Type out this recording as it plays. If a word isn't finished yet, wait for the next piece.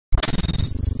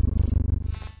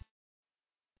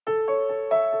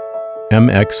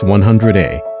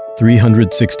MX-100A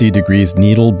 360 degrees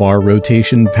needle bar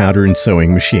rotation pattern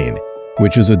sewing machine,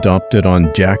 which is adopted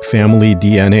on Jack family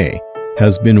DNA,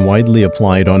 has been widely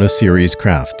applied on a series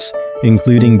crafts,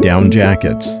 including down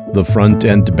jackets, the front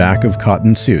and back of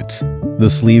cotton suits, the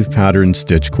sleeve pattern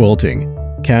stitch quilting,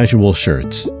 casual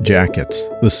shirts, jackets,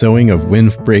 the sewing of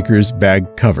windbreakers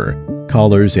bag cover,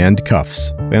 collars and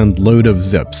cuffs, and load of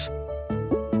zips.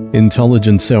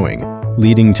 Intelligent sewing,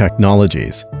 leading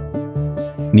technologies.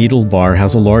 Needle bar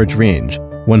has a large range,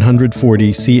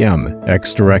 140 cm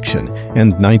X direction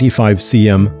and 95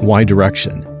 cm Y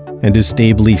direction, and is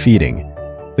stably feeding.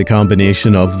 The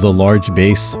combination of the large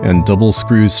base and double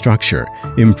screw structure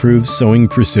improves sewing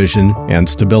precision and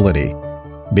stability.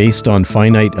 Based on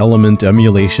finite element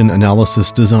emulation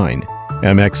analysis design,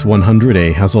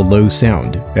 MX-100A has a low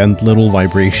sound and little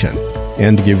vibration,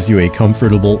 and gives you a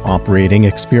comfortable operating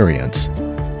experience.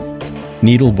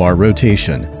 Needle bar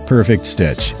rotation, perfect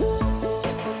stitch.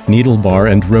 Needle bar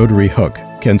and rotary hook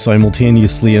can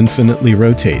simultaneously infinitely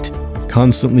rotate,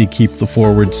 constantly keep the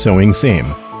forward sewing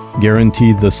same,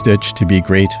 guarantee the stitch to be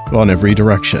great on every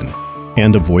direction,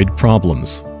 and avoid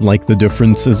problems like the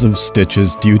differences of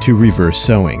stitches due to reverse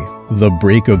sewing, the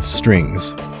break of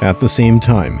strings. At the same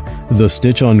time, the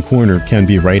stitch on corner can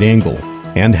be right angle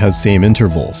and has same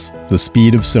intervals. The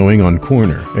speed of sewing on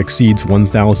corner exceeds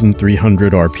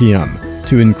 1,300 RPM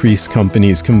to increase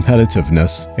company's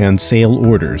competitiveness and sale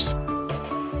orders.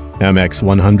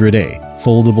 MX-100A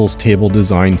foldables table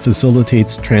design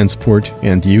facilitates transport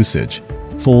and usage.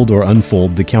 Fold or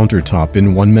unfold the countertop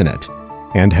in 1 minute,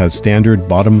 and has standard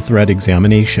bottom thread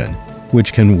examination,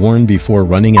 which can warn before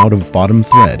running out of bottom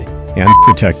thread and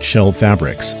protect shell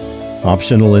fabrics.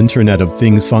 Optional Internet of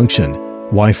Things function,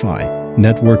 Wi-Fi,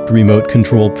 networked remote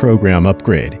control program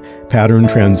upgrade, pattern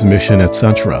transmission,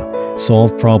 etc.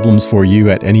 Solve problems for you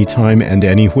at any time and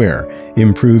anywhere.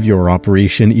 Improve your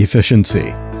operation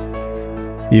efficiency.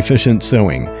 Efficient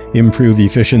sewing, improve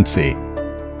efficiency.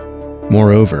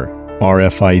 Moreover,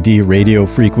 RFID radio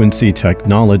frequency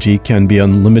technology can be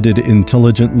unlimited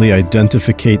intelligently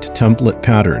identificate template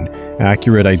pattern,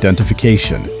 accurate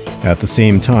identification. At the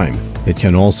same time, it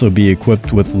can also be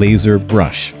equipped with laser,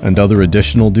 brush, and other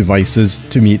additional devices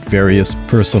to meet various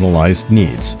personalized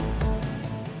needs.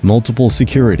 Multiple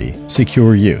security,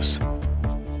 secure use.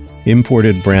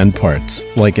 Imported brand parts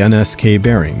like NSK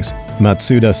bearings,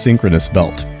 Matsuda synchronous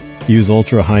belt. Use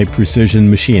ultra-high precision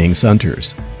machining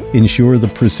centers. Ensure the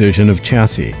precision of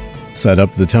chassis. Set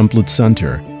up the template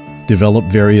center. Develop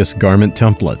various garment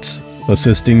templates,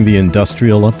 assisting the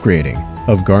industrial upgrading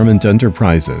of garment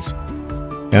enterprises.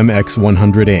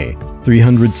 MX-100A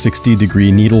 360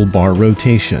 degree needle bar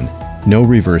rotation. No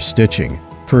reverse stitching.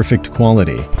 Perfect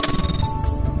quality.